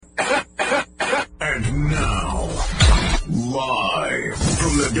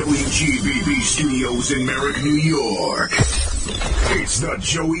WGBB Studios in Merrick, New York. It's the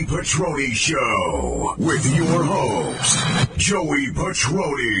Joey Petroni Show with your host, Joey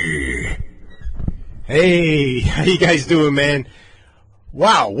Petroni. Hey, how you guys doing, man?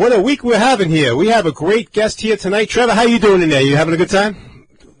 Wow, what a week we're having here. We have a great guest here tonight. Trevor, how you doing today? You having a good time?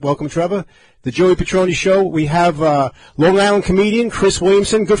 Welcome, Trevor. The Joey Petroni Show. We have Long Island comedian Chris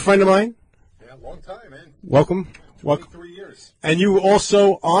Williamson, good friend of mine. Yeah, long time, man. Welcome. 23 years. And you were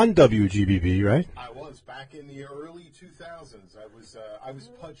also on WGBB, right? I was back in the early 2000s. I was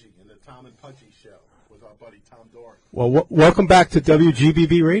Pudgy in the Tom and Pudgy show with our buddy Tom Doran. Well, welcome back to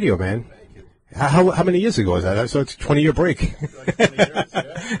WGBB Radio, man. Thank you. How many years ago was that? So it's a 20-year break. Like 20 years,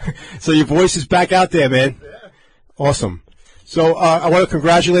 yeah. So your voice is back out there, man. Yeah. Awesome. So I want to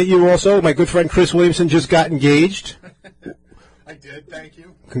congratulate you also. My good friend Chris Williamson just got engaged. I did, thank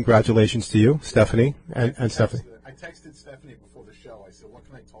you. Congratulations to you, Stephanie, and Stephanie. I texted Stephanie before the show. I said, what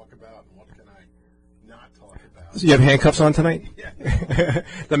can I talk about and what can I not talk about? So you have handcuffs on tonight? Yeah.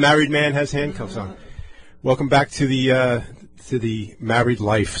 The married man has handcuffs on. Welcome back to the married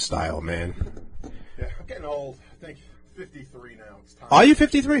lifestyle, man. Yeah, I'm getting old. I think 53 now. It's time. Are you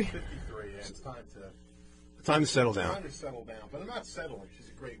 53? 53, yeah. It's time Time to settle down. to settle down. But I'm not settling. She's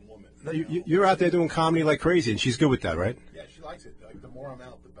a great woman. No, you're out there doing comedy like crazy, and she's good with that, right? Yeah, she likes it. Like, the more I'm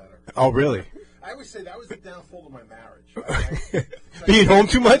out, the better. Oh, really? I always say that was the downfall of my marriage. Right? Being home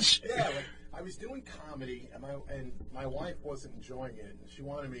too much? Yeah, like, I was doing comedy, and my wife wasn't enjoying it, and she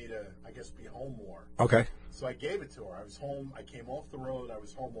wanted me to, I guess, be home more. Okay. So I gave it to her. I was home. I came off the road. I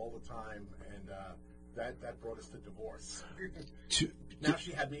was home all the time, and that brought us to divorce. Now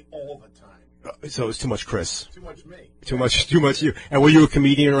she had me all the time. So it was too much Chris. Too much me. Too much you. And were you a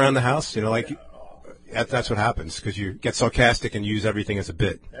comedian around the house? You know, like, that's what happens, because you get sarcastic and use everything as a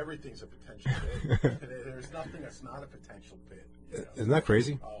bit. Everything's a potential bit. There's nothing that's not a potential bit. You know? Isn't that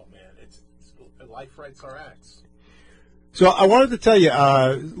crazy? Oh, man. It's life writes our acts. So I wanted to tell you,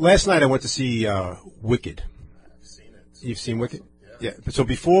 last night I went to see Wicked. I've seen it. You've seen Wicked? Awesome. Yeah. So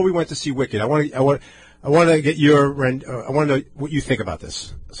before we went to see Wicked, I want to get your I want to know what you think about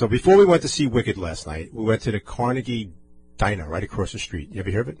this. So before we went to see Wicked last night, we went to the Carnegie Diner right across the street. You ever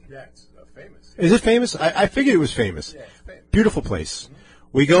hear of it? Yeah, it's famous. Is it famous? I figured it was famous. Yeah, it's famous. Beautiful place. Mm-hmm.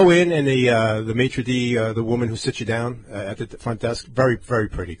 We go in, and the maitre d', the woman who sits you down at the front desk, very, very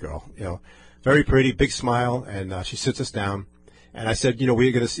pretty girl, you know, very pretty, big smile, and she sits us down. And I said, you know,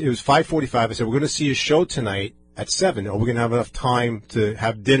 it was 5:45. I said, we're going to see a show tonight at 7, or we're going to have enough time to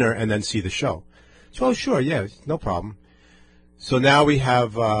have dinner and then see the show. So, oh, sure, yeah, no problem. So now we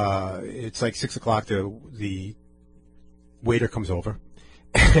have, it's like 6 o'clock, the waiter comes over,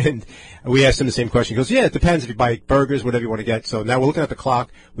 and we asked him the same question. He goes, yeah, it depends if you buy burgers, whatever you want to get. So now we're looking at the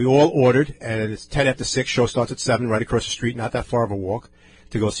clock. We all ordered, and it's 10 after 6. Show starts at 7, right across the street, not that far of a walk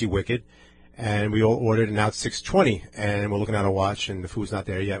to go see Wicked. And we all ordered, and now it's 6:20, and we're looking at our watch, and the food's not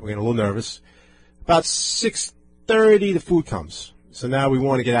there yet. We're getting a little nervous. About 6:30, the food comes. So now we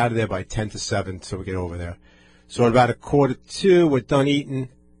want to get out of there by 10 to 7 so we get over there. So at about 1:45, we're done eating,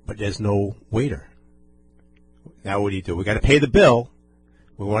 but there's no waiter. Now what do? We got to pay the bill.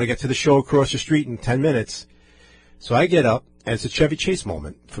 We want to get to the show across the street in 10 minutes. So I get up, and it's a Chevy Chase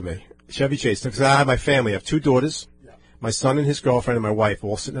moment for me. Chevy Chase, because I have my family. I have 2 daughters, my son and his girlfriend and my wife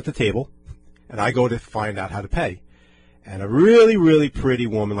all sitting at the table, and I go to find out how to pay. And a really, really pretty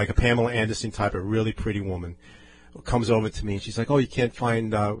woman, like a Pamela Anderson type, a really pretty woman, comes over to me, and she's like, oh, you can't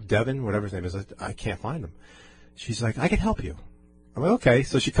find Devin, whatever his name is. I can't find him. She's like, I can help you. I'm like, okay.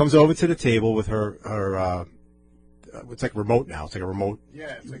 So she comes over to the table with her it's like remote now. It's like a remote.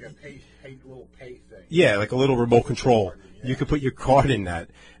 Yeah, it's like a little pay thing. Yeah, like a little remote control. Yeah. You can put your card in that.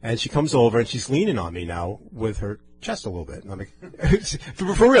 And she comes over, and she's leaning on me now with her chest a little bit. And I'm like,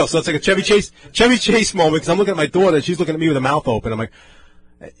 for real. So it's like a Chevy Chase moment, because I'm looking at my daughter, and she's looking at me with her mouth open. I'm like,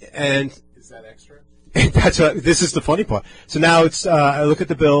 and is that extra? This is the funny part. So now it's, I look at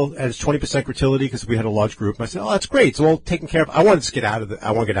the bill, and it's 20% gratuity because we had a large group. And I said, oh, that's great. It's all taken care of. I want to get out of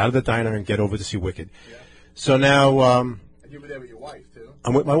the diner and get over to see Wicked. Yeah. So now, and you were there with your wife too?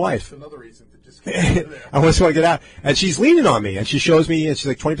 I'm with my wife. That's another reason to just get out of there. I just want to get out. And she's leaning on me, and she shows me, and she's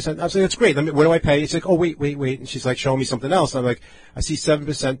like, 20%. I was like, that's great. Where do I pay? She's like, oh, wait. And she's like, showing me something else. And I'm like, I see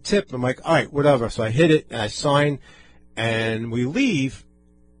 7% tip. I'm like, all right, whatever. So I hit it, and I sign, and we leave,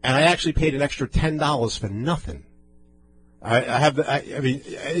 and I actually paid an extra $10 for nothing. I have the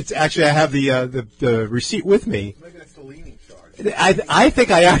receipt with me. Maybe that's the leaning charge. I think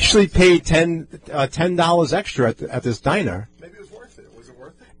I actually paid $10 extra at this diner. Maybe it was worth it. Was it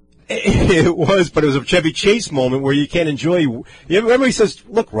worth it? It was, but it was a Chevy Chase moment where you can't enjoy. You remember he says,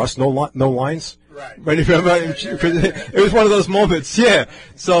 "Look, Russ, no lines." Right. Right, if you remember, it was one of those moments, yeah.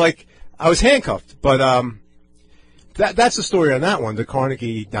 So, like, I was handcuffed, but that's the story on that one. The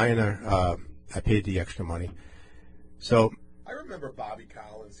Carnegie Diner, I paid the extra money. So I remember Bobby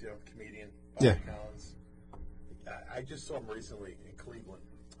Collins, comedian Bobby Collins. I just saw him recently in Cleveland.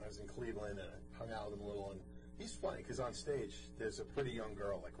 I was in Cleveland and I hung out with him a little, and he's funny because on stage there's a pretty young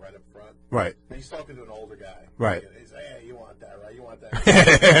girl like right up front. Right. And he's talking to an older guy. Right. He's like, "Hey, you want that, right? You want that?"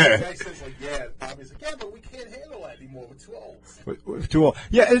 The guy says like, "Yeah." Bobby's like, "Yeah, but we can't handle that anymore. We're too old." We're too old.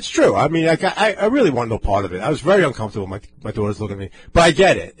 Yeah, it's true. I mean, I really want no part of it. I was very uncomfortable. My daughter's looking at me, but I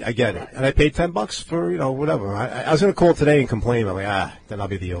get it. Right. And I paid $10 for whatever. I was going to call today and complain. I'm like, then I'll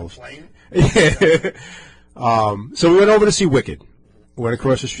be the old. Yeah. So we went over to see Wicked. We went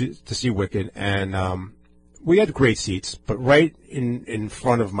across the street to see Wicked, and we had great seats. But right in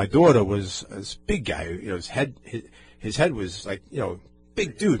front of my daughter was this big guy. His head was like,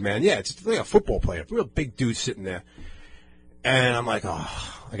 big dude, man. Yeah, it's like a football player, real big dude sitting there. And I'm like, I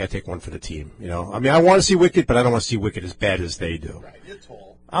got to take one for the team. I mean, I want to see Wicked, but I don't want to see Wicked as bad as they do. Right, you're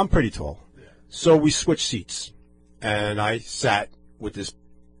tall. I'm pretty tall. Yeah. So we switched seats, and I sat with this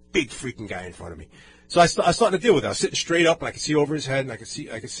big freaking guy in front of me. So I started to deal with it. I was sitting straight up, and I could see over his head, and I could see,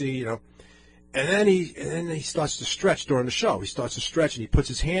 And then he starts to stretch during the show. He starts to stretch, and he puts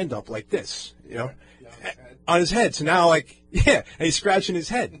his hand up like this, on his head. So now, and he's scratching his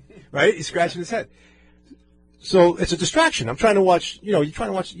head, right? He's scratching his head. So it's a distraction. I'm trying to watch. You're trying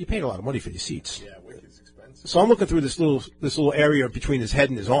to watch. You paid a lot of money for your seats. Yeah, Wicked's expensive. So I'm looking through this little area between his head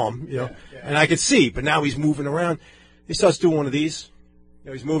and his arm, and I could see. But now he's moving around. He starts doing one of these.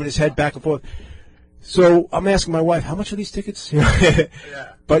 He's moving his head back and forth. So I'm asking my wife, how much are these tickets?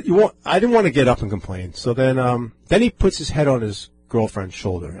 But I didn't want to get up and complain. So then he puts his head on his girlfriend's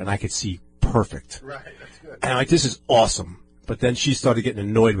shoulder, and I could see perfect. Right, that's good. And I'm like, this is awesome. But then she started getting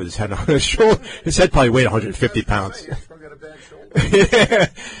annoyed with his head on his shoulder. His head probably weighed 150 pounds. Got a bad shoulder.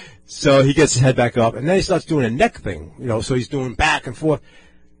 So he gets his head back up, and then he starts doing a neck thing. So he's doing back and forth.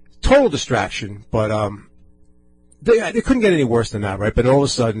 Total distraction, but they couldn't get any worse than that, right? But all of a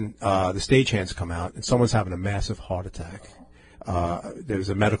sudden, the stagehands come out, and someone's having a massive heart attack. There's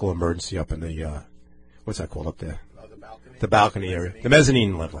a medical emergency up in the, what's that called up there? The balcony? The balcony area. The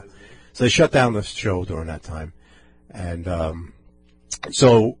mezzanine level. So they shut down the show during that time. And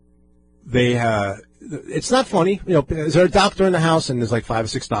so they, it's not funny. Is there a doctor in the house, and there's like 5 or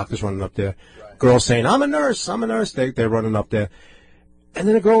 6 doctors running up there. Right. Girls saying, I'm a nurse. They're running up there. And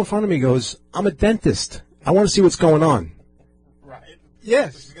then a girl in front of me goes, I'm a dentist. I want to see what's going on. Right.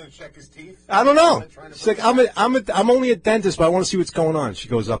 Yes. She's going to check his teeth? I don't know. She's like, I'm only a dentist, but I want to see what's going on. She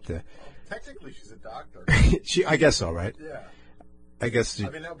goes up there. Well, technically, she's a doctor. I guess so, right? Yeah. I guess.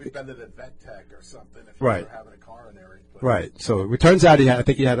 That would be better than vet tech or something if right. you were having a coronary. But. Right. So it turns out I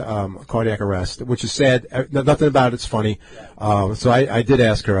think he had a cardiac arrest, which is sad. Nothing about it's funny. Yeah. So I did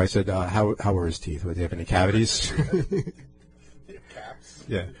ask her. I said, how were his teeth? Did he have any cavities? Caps.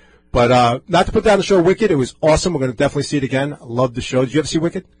 Yeah. But not to put down the show Wicked. It was awesome. We're going to definitely see it again. I loved the show. Did you ever see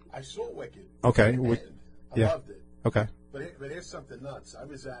Wicked? I saw Wicked. Okay. I loved it. Okay. But here's something nuts. I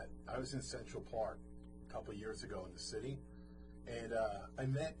was in Central Park a couple of years ago in the city. And I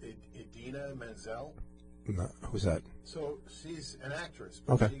met Idina Menzel. No, who's that? So she's an actress,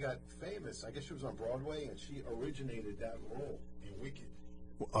 but she got famous. I guess she was on Broadway, and she originated that role in Wicked.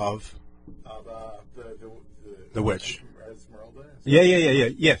 Of the witch. Esmeralda.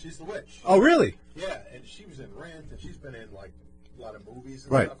 Yeah. She's the witch. Oh, really? Yeah, and she was in Rent, and she's been in like a lot of movies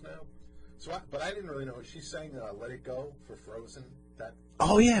and right. stuff now. So, but I didn't really know. She sang "Let It Go" for Frozen.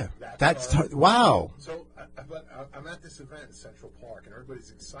 Oh yeah, wow. So, but I'm at this event in Central Park, and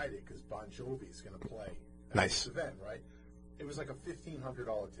everybody's excited because Bon Jovi is going to play at this event, right? It was like a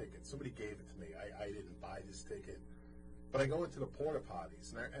 $1,500 ticket. Somebody gave it to me. I didn't buy this ticket, but I go into the porta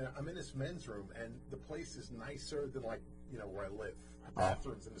potties, and I'm in this men's room, and the place is nicer than like where I live. The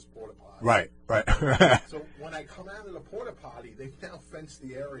bathrooms in this porta potty. Right. So when I come out of the porta potty, they've now fenced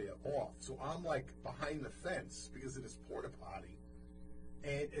the area off. So I'm like behind the fence because of this porta potty.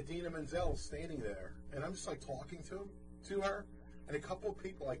 And Idina Menzel is standing there, and I'm just like talking to her, and a couple of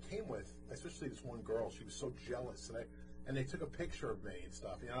people I came with, especially this one girl, she was so jealous, and they took a picture of me and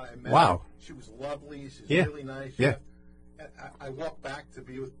stuff. I met her. She was lovely. She's really nice. Yeah. And I walked back to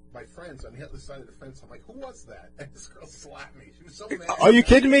be with my friends on the other side of the fence. I'm like, who was that? And this girl slapped me. She was so mad. Are you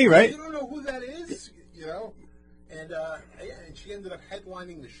kidding me? Right? You don't know who that is, And and she ended up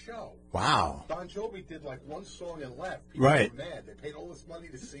headlining the show. Wow. Bon Jovi did like one song and left. People were mad. They paid all this money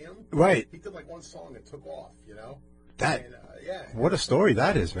to see him. Right. He did like one song and took off, That. And, what a story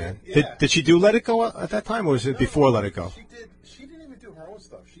that is, man. Yeah. Did she do Let It Go at that time, or was it before Let It Go? She didn't even do do her own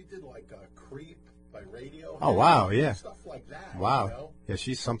stuff. She did like Creep by Radio. Oh, wow, yeah. Stuff like that. Wow. You know? Yeah,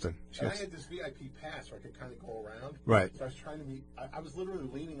 she's something. And I had this VIP pass where I could kind of go around. Right. So I was trying to be. I was literally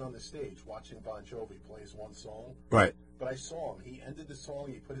leaning on the stage watching Bon Jovi play his one song. Right. But I saw him. He ended the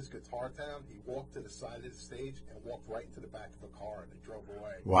song. He put his guitar down. He walked to the side of the stage and walked right into the back of a car, and they drove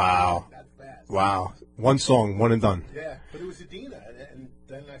away. Wow. That fast. Wow. One song, one and done. Yeah, but it was Adina, and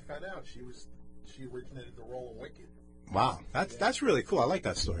then I found out she originated the role in Wicked. Wow. That's really cool. I like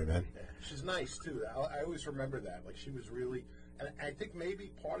that story, man. Yeah. She's nice too. I always remember that. Like, she was really, and I think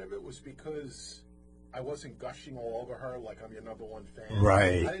maybe part of it was because I wasn't gushing all over her like I'm your number one fan.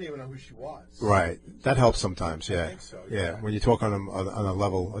 Right. I didn't even know who she was. Right. That helps sometimes. Yeah. I think so. Yeah. When you talk on a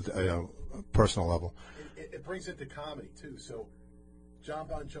level, a personal level. It brings it to comedy too. So John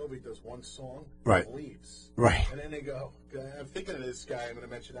Bon Jovi does one song, Right. and leaves. Right. And then they go, I'm thinking of this guy. I'm going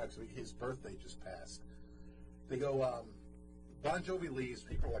to mention that because his birthday just passed. They go, Bon Jovi leaves.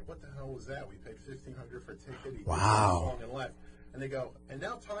 People are like, what the hell was that? We paid $1,500 for a ticket. He Wow. did one song and left. And they go, and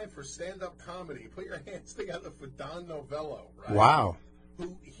now time for stand-up comedy. Put your hands together for Don Novello, right? Wow.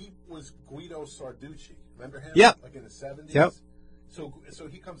 Who he was Guido Sarducci. Remember him? Yep. Like in the 70s? Yep. So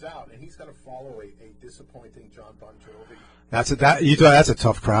he comes out and he's got to follow a disappointing John Bon Jovi. That's a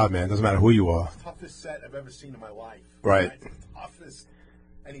tough crowd, man. Doesn't matter who you are. Toughest set I've ever seen in my life. Right. Toughest.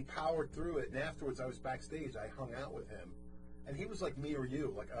 And he powered through it. And afterwards, I was backstage. I hung out with him. And he was like me or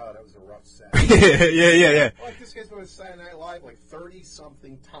you. Like, oh, that was a rough set. yeah. Like, this guy's been on Saturday Night Live like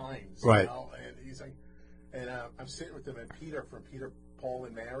 30-something times. Right. You know? And he's like, and I'm sitting with him, and Peter from Peter, Paul,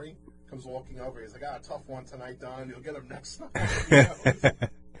 and Mary comes walking over. He's like, a tough one tonight, Don. You'll get him next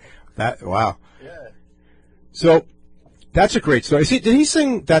night. Wow. Yeah. So that's a great story. See, did he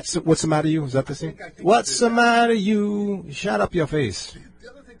sing "That's What's the Matter You"? Is that the thing? I think What's the matter you? Shut up your face. The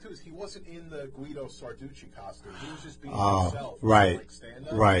other thing too is he wasn't in the Guido Sarducci costume. He was just being himself. Right. Like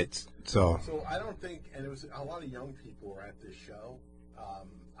stand-up. Right. So I don't think, and it was a lot of young people were at this show.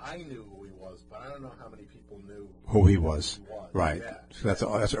 I knew who he was, but I don't know how many people knew who he was. Right. Yeah. So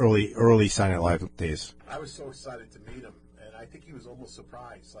that's early Saturday Night Live days. I was so excited to meet him, and I think he was almost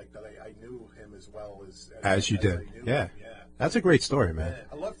surprised, like that I knew him as well as you did. I knew Yeah. him. Yeah. That's a great story, man.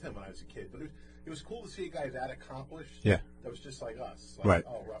 Yeah. I loved him when I was a kid, but it was cool to see a guy that accomplished. Yeah. That was just like us. Like, Right.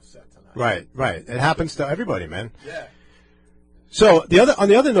 Oh, rough set tonight. Right. It happens to everybody, man. Yeah. So on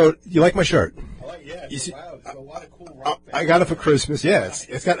the other note, you like my shirt? Yeah. You see, wow. There's a lot of cool rock bands. I got it for Christmas. Yeah,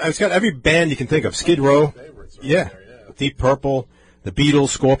 it's got every band you can think of. Skid Row, Favorites right yeah. there, yeah. Deep Purple, the Beatles,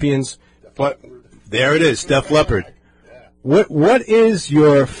 Scorpions. But there it is, Def Leppard. Yeah. What is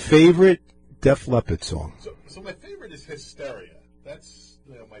your favorite Def Leppard song? So my favorite is Hysteria. That's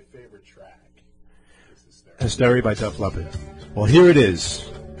my favorite track. Hysteria by Def Leppard. Well, here it is.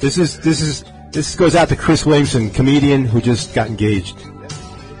 This goes out to Chris Williamson, comedian who just got engaged.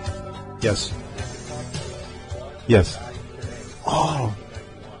 Yes. Yes. Oh,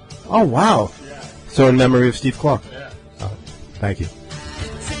 wow. So in memory of Steve Clark. Oh, thank you.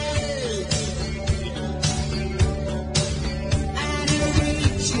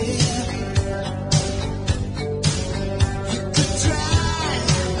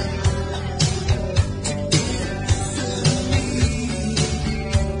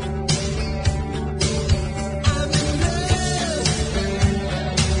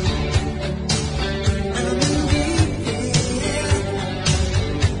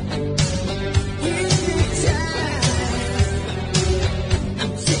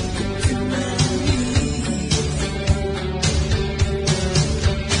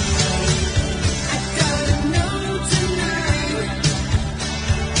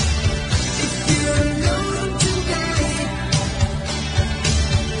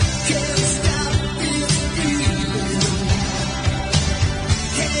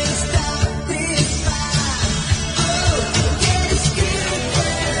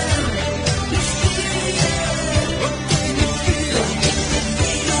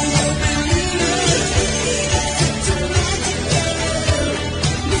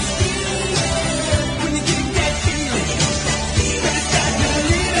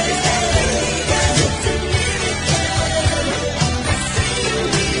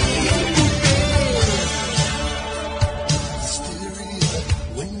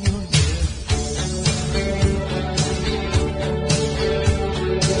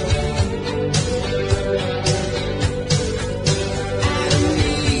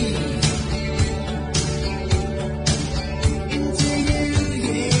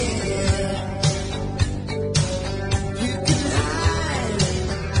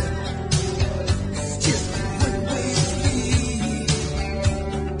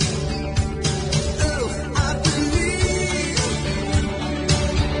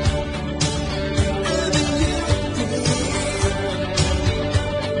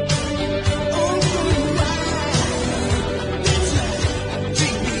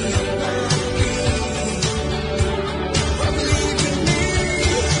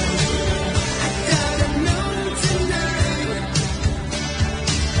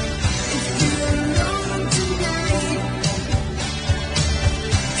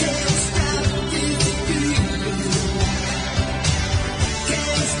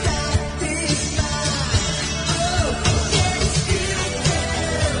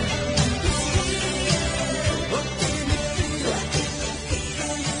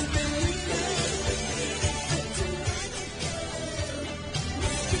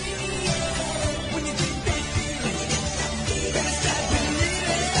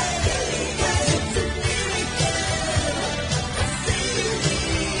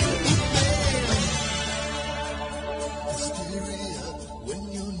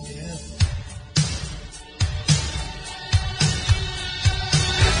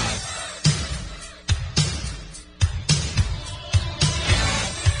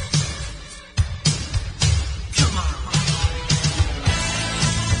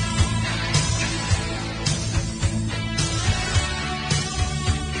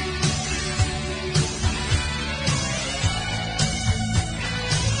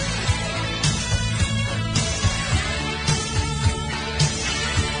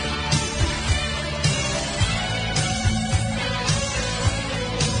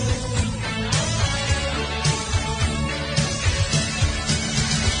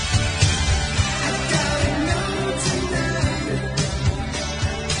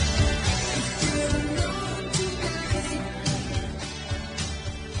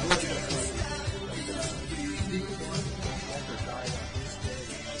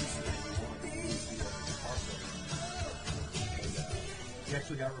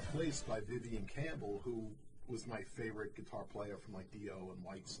 replaced by Vivian Campbell, who was my favorite guitar player from like Dio and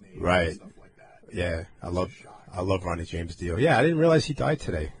Whitesnake Right. and stuff like that. Yeah, I love Ronnie James Dio. Yeah, I didn't realize he died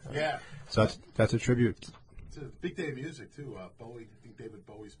today. Yeah. So that's a tribute. It's a big day of music too. Bowie, I think David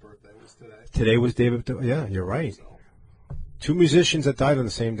Bowie's birthday was today. Today was David. Yeah, you're right. So, Two musicians that died on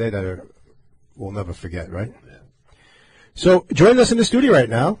the same day that we'll never forget, right? yeah. So joining us in the studio right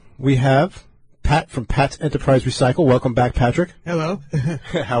now, we have Pat from Pat's Enterprise Recycle. Welcome back, Patrick. Hello.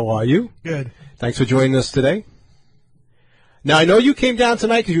 How are you? Good. Thanks for joining us today. Now, I know you came down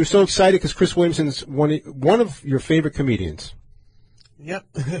tonight because you were so excited because Chris Williamson's one of your favorite comedians. Yep.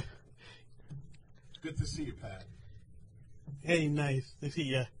 Good to see you, Pat. Hey, nice to see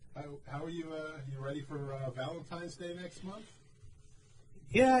ya. How are you? You ready for Valentine's Day next month?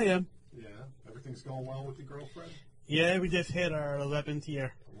 Yeah, I am. Yeah. Everything's going well with your girlfriend? Yeah, we just hit our 11th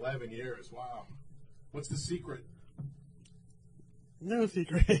year. 11 years. Wow. What's the secret? No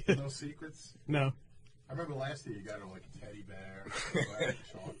secret. No secrets? No. I remember last year you got her like a teddy bear,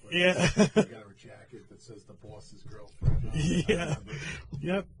 chocolate. Yeah. You got her a jacket that says the boss's girlfriend. Yeah.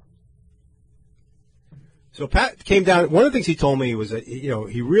 Yep. So Pat came down. One of the things he told me was that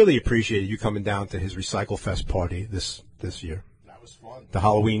he really appreciated you coming down to his Recycle Fest party this year. That was fun. The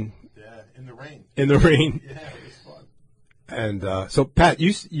Halloween Yeah, in the rain. in the rain. Yeah, it was fun. And so Pat,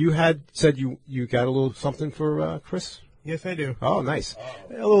 you had said you got a little something for Chris. Yes, I do. Oh, nice.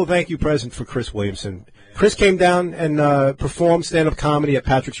 A little thank you present for Chris Williamson. Chris came down and performed stand-up comedy at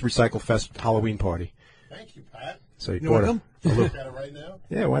Patrick's Recycle Fest Halloween party. Thank you, Pat. So you You're brought welcome. a little. Got it right now?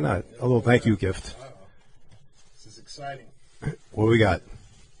 Yeah, why not? A little thank you gift. This is exciting. What we got?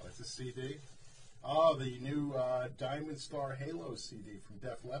 What's a CD? Oh, the new Diamond Star Halo CD from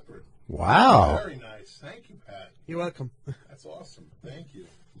Def Leppard. Wow. Very nice. Thank you, Pat. You're welcome. That's awesome. Thank you.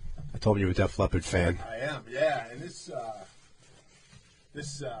 I told him you were a Def Leppard fan. I am, yeah. And this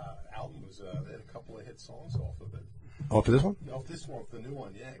album was they had a couple of hit songs off of it. Oh, for this one? Off this one, the new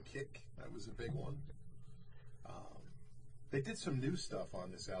one, yeah, Kick. That was a big one. They did some new stuff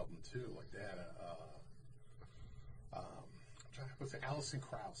on this album too. Like they had what's it, Alison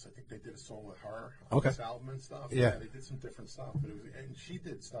Krauss. I think they did a song with her on Okay. this album and stuff. Yeah. They did some different stuff, but and she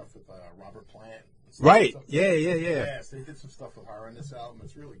did stuff with Robert Plant. And stuff, Right. stuff. Yeah. Yes, they did some stuff with her on this album.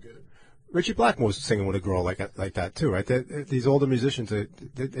 It's really good. Richie Blackmore was singing with a girl like that too, right? These older musicians,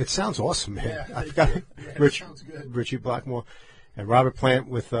 it sounds awesome, man. Yeah, I forgot it sounds good. Richie Blackmore and Robert Plant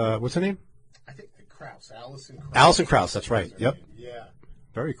with what's her name? I think Krauss, Alison Krauss. Alison Krauss. That's right. Yep. Name. Yeah.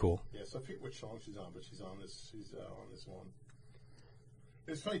 Very cool. Yeah, so I forget which song she's on, but she's on this. She's on this one.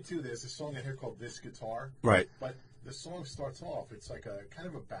 It's funny too. There's a song in here called "This Guitar," Right. but the song starts off. It's like a kind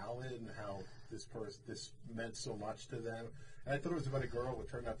of a ballad and how this meant so much to them. And I thought it was about a girl. It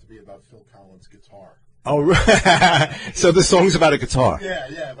turned out to be about Phil Collins' guitar. Oh, right. So the song's about a guitar.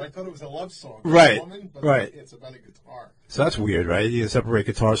 Yeah. But I thought it was a love song. For Right, a woman, but right. It's about a guitar. So that's weird, right? You can separate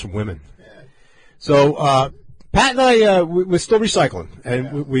guitars from women. Yeah. So Pat and I, we're still recycling,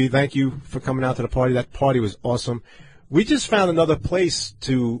 and we thank you for coming out to the party. That party was awesome. We just found another place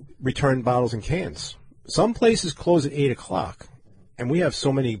to return bottles and cans. Some places close at 8 o'clock, and we have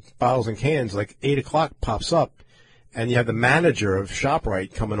so many bottles and cans, like 8 o'clock pops up, and you have the manager of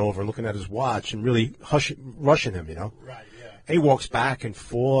ShopRite coming over and looking at his watch and really rushing him, Right, yeah. And he walks back and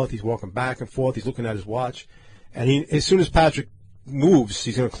forth. He's walking back and forth. He's looking at his watch. And as soon as Patrick moves,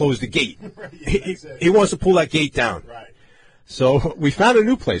 he's going to close the gate. Right, yeah, he wants to pull that gate down. Right. So we found a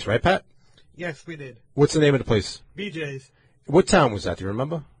new place, right, Pat? Yes, we did. What's the name of the place? BJ's. What town was that? Do you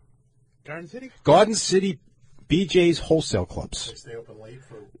remember? Garden City? Garden City BJ's Wholesale Clubs. They stay open late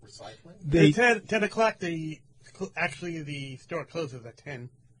for recycling? They 10 o'clock, the store closes at 10.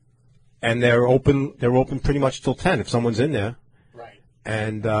 And they're open pretty much till 10 if someone's in there. Right.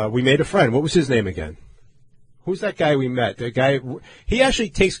 And we made a friend. What was his name again? Who's that guy we met? The guy, he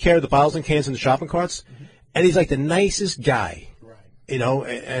actually takes care of the bottles and cans in the shopping carts, and he's like the nicest guy. Right.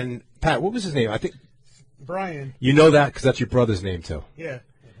 And Pat, what was his name? I think Brian. you know that because that's your brother's name too. Yeah.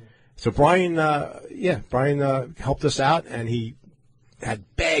 So Brian, Brian helped us out, and he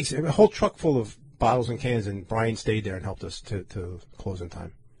had bags, a whole truck full of bottles and cans, and Brian stayed there and helped us to closing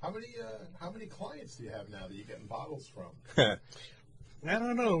time. How many clients do you have now that you're getting bottles from? I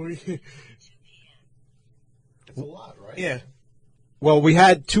don't know. It's a lot, right? Yeah. Well, we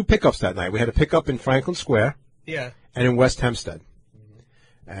had two pickups that night. We had a pickup in Franklin Square Yeah. and in West Hempstead.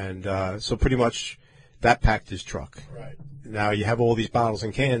 And so pretty much that packed his truck. Right. Now you have all these bottles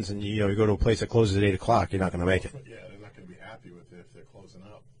and cans, and you go to a place that closes at 8 o'clock, you're not going to make it. Yeah, they're not going to be happy with it if they're closing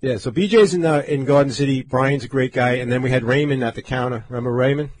up. Yeah, so BJ's in Garden City. Brian's a great guy. And then we had Raymond at the counter. Remember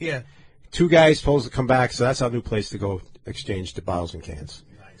Raymond? Yeah. Two guys supposed to come back, so that's our new place to go exchange the bottles and cans.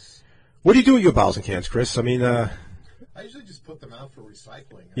 Nice. What do you do with your bottles and cans, Chris? I mean, I usually just put them out for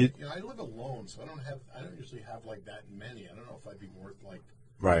recycling. I live alone, so I don't usually have like that many. I don't know if I'd be worth like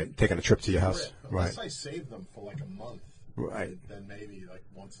right, taking a trip to your house. Unless Right. I save them for like a month. Right. Then maybe like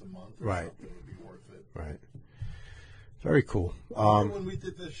once a month or Right. something would be worth it. Right. Very cool. Remember when we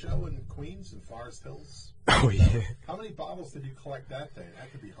did the show in Queens and Forest Hills? Oh, yeah. How many bottles did you collect that day?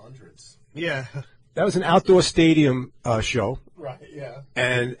 That could be hundreds. Yeah. That was an outdoor stadium show. Right, yeah.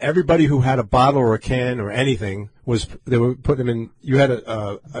 And everybody who had a bottle or a can or anything they were putting them in. You had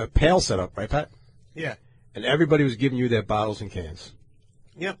a pail set up, right, Pat? Yeah. And everybody was giving you their bottles and cans.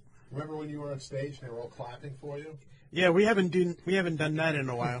 Yep. Remember when you were on stage and they were all clapping for you? Yeah, we haven't done that in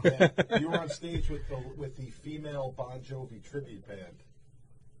a while. Yeah. You were on stage with the female Bon Jovi tribute band.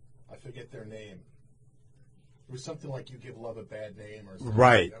 I forget their name. It was something like "You Give Love a Bad Name" or something.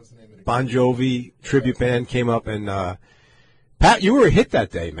 Right. That was the name of the Bon group. Jovi tribute band came up, and Pat, you were a hit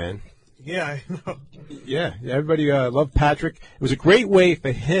that day, man. Yeah, I know. Yeah, everybody loved Patrick. It was a great way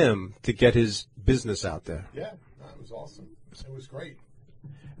for him to get his business out there. Yeah, no, it was awesome. It was great.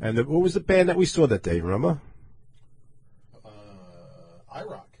 And what was the band that we saw that day, remember?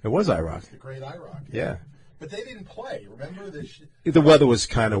 IROC. It was IROC. The great IROC. Yeah. But they didn't play. Remember The weather was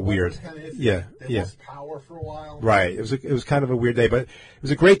kind of weird. Yeah, They yeah. lost power for a while. Right. It was kind of a weird day, but it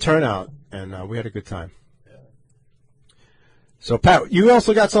was a great turnout, and we had a good time. Yeah. So, Pat, you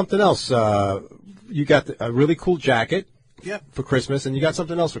also got something else. You got a really cool jacket Yep. for Christmas, and you got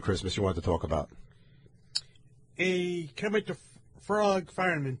something else for Christmas you wanted to talk about. A Kermit the Frog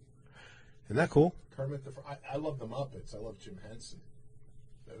fireman. Isn't that cool? Kermit the Frog. I love the Muppets. I love Jim Henson.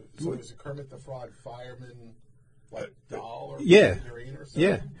 So it was a Kermit the Frog fireman, like doll or Yeah. figurine or something?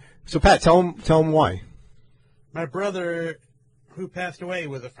 Yeah. So, Pat, tell him why. My brother, who passed away,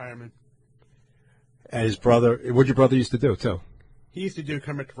 was a fireman. And his brother, what your brother used to do, too. He used to do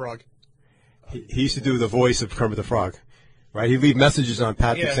Kermit the Frog. He used to do the voice of Kermit the Frog, right? He'd leave messages on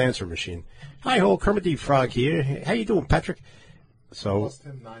Patrick's Yeah. answer machine. Hi, ho, Kermit the Frog here. How you doing, Patrick? So, Lost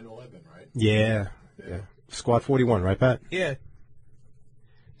him 9/11, right? yeah. Squad 41, right, Pat? Yeah.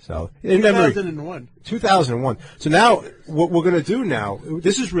 So, in memory, 2001. 2001. So now, what we're going to do now,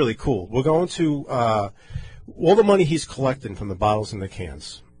 this is really cool. We're going to, all the money he's collecting from the bottles and the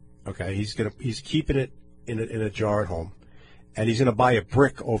cans, okay, he's keeping it in a jar at home. And he's going to buy a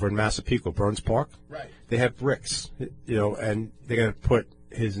brick over in Massapequa, Burns Park. Right. They have bricks, and they're going to put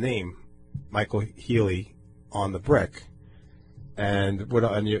his name, Michael Healy, on the brick. And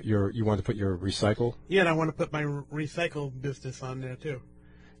you want to put your recycle? Yeah, and I want to put my recycle business on there, too.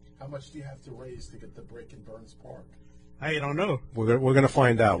 How much do you have to raise to get the brick in Burns Park? I don't know. We're going to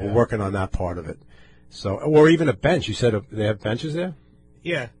find out. Yeah. We're working on that part of it. So, or even a bench. You said they have benches there?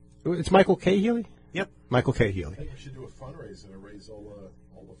 Yeah. It's Michael K. Healy? Yep. Michael K. I Healy. think we should do a fundraiser to raise all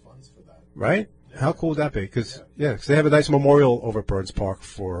the funds for that. Right? Yeah. How cool would that be? Because they have a nice memorial over at Burns Park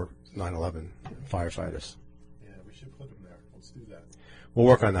for 9/11 firefighters. Yeah, we should put them there. Let's do that. We'll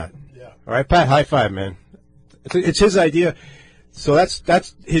work on that. Yeah. All right, Pat, high five, man. It's his idea. So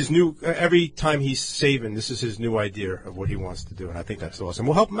that's his new, every time he's saving, this is his new idea of what he wants to do, and I think that's awesome.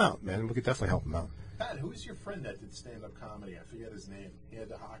 We'll help him out, man. We could definitely help him out. Pat, who's your friend that did stand-up comedy? I forget his name. He had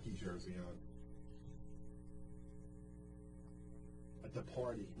the hockey jersey on. At the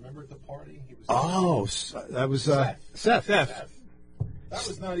party. Remember at the party? He was That was Seth. Seth. That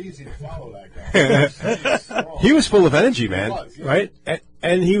was not easy to follow, that guy. He was full of energy, man. He was, yeah. Right?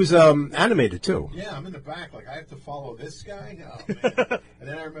 And he was animated, too. Yeah, I'm in the back. Like, I have to follow this guy? Oh, man. And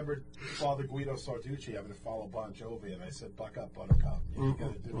then I remember Father Guido Sarducci having to follow Bon Jovi, and I said, buck up, Buttercup. You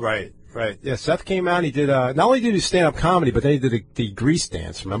gotta do it. Right. Yeah, Seth came out, he did, not only did he stand-up comedy, but then he did the grease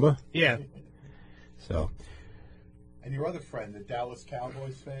dance, remember? Yeah. So. And your other friend, the Dallas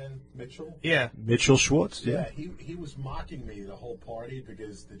Cowboys fan, Mitchell? Yeah. Mitchell Schwartz, Yeah, he was mocking me the whole party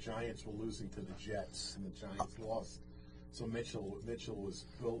because the Giants were losing to the Jets, and the Giants lost. So Mitchell was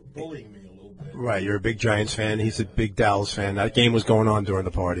bullying me a little bit. Right, you're a big Giants fan. He's a big Dallas fan. That game was going on during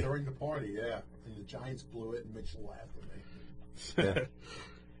the party. During the party, yeah. And the Giants blew it, and Mitchell laughed at me. Yeah.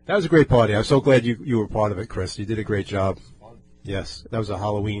 That was a great party. I'm so glad you were part of it, Chris. You did a great job. It was fun. Yes, that was a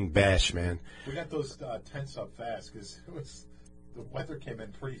Halloween bash, man. We got those tents up fast because the weather came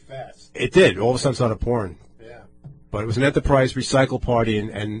in pretty fast. It did. All of a sudden, it started pouring. Yeah. But it was an enterprise recycle party,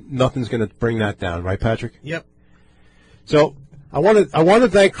 and nothing's going to bring that down, right, Patrick? Yep. So I want to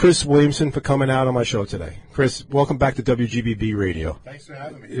thank Chris Williamson for coming out on my show today. Chris, welcome back to WGBB Radio. Thanks for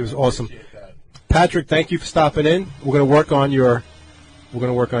having me. It was I awesome. appreciate that. Patrick, thank you for stopping in. We're going to work on your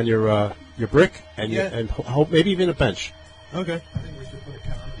brick and hope maybe even a bench. Okay. I think we should put a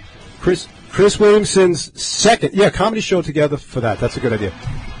comedy show. Chris Williamson's second comedy show together for that. That's a good idea.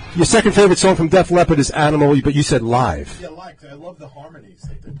 Your second favorite song from Def Leppard is Animal, but you said live. Yeah, I love the harmonies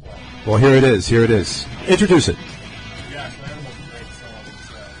that they play. Well, here it is. Here it is. Introduce it. Yeah, Animal's a great song.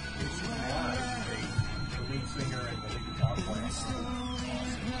 It's live. The lead singer and the lead guitar player. Awesome.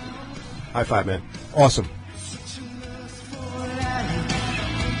 High five, man. Awesome.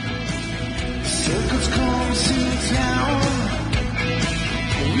 Circles come to town.